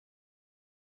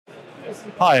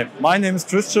Hi, my name is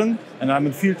Christian and I'm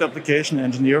a field application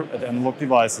engineer at Analog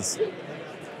Devices.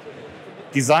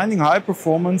 Designing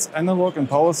high-performance analog and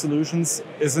power solutions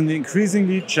is an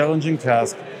increasingly challenging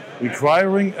task,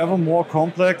 requiring ever more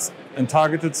complex and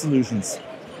targeted solutions.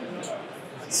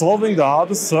 Solving the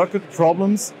hardest circuit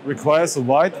problems requires a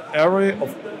wide array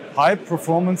of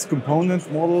high-performance component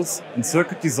models and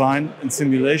circuit design and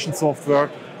simulation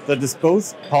software that is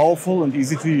both powerful and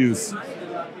easy to use.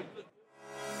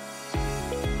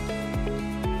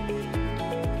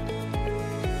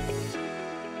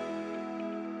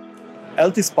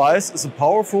 LTspice is a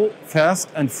powerful, fast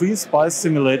and free SPICE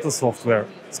simulator software,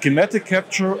 schematic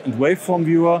capture and waveform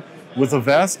viewer with a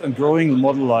vast and growing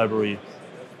model library.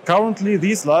 Currently,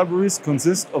 these libraries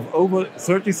consist of over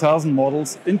 30,000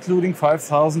 models, including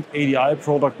 5,000 ADI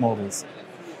product models.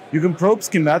 You can probe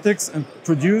schematics and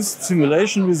produce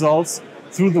simulation results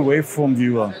through the waveform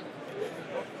viewer.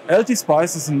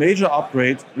 LTspice is a major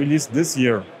upgrade released this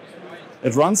year.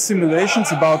 It runs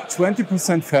simulations about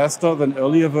 20% faster than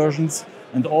earlier versions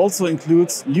and also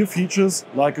includes new features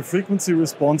like a frequency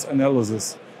response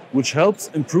analysis, which helps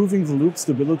improving the loop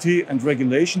stability and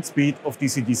regulation speed of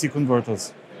DC-DC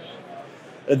converters.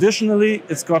 Additionally,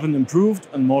 it's got an improved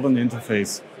and modern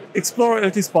interface. Explore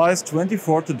LTspice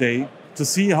 24 today to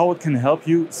see how it can help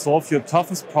you solve your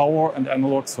toughest power and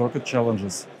analog circuit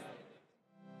challenges.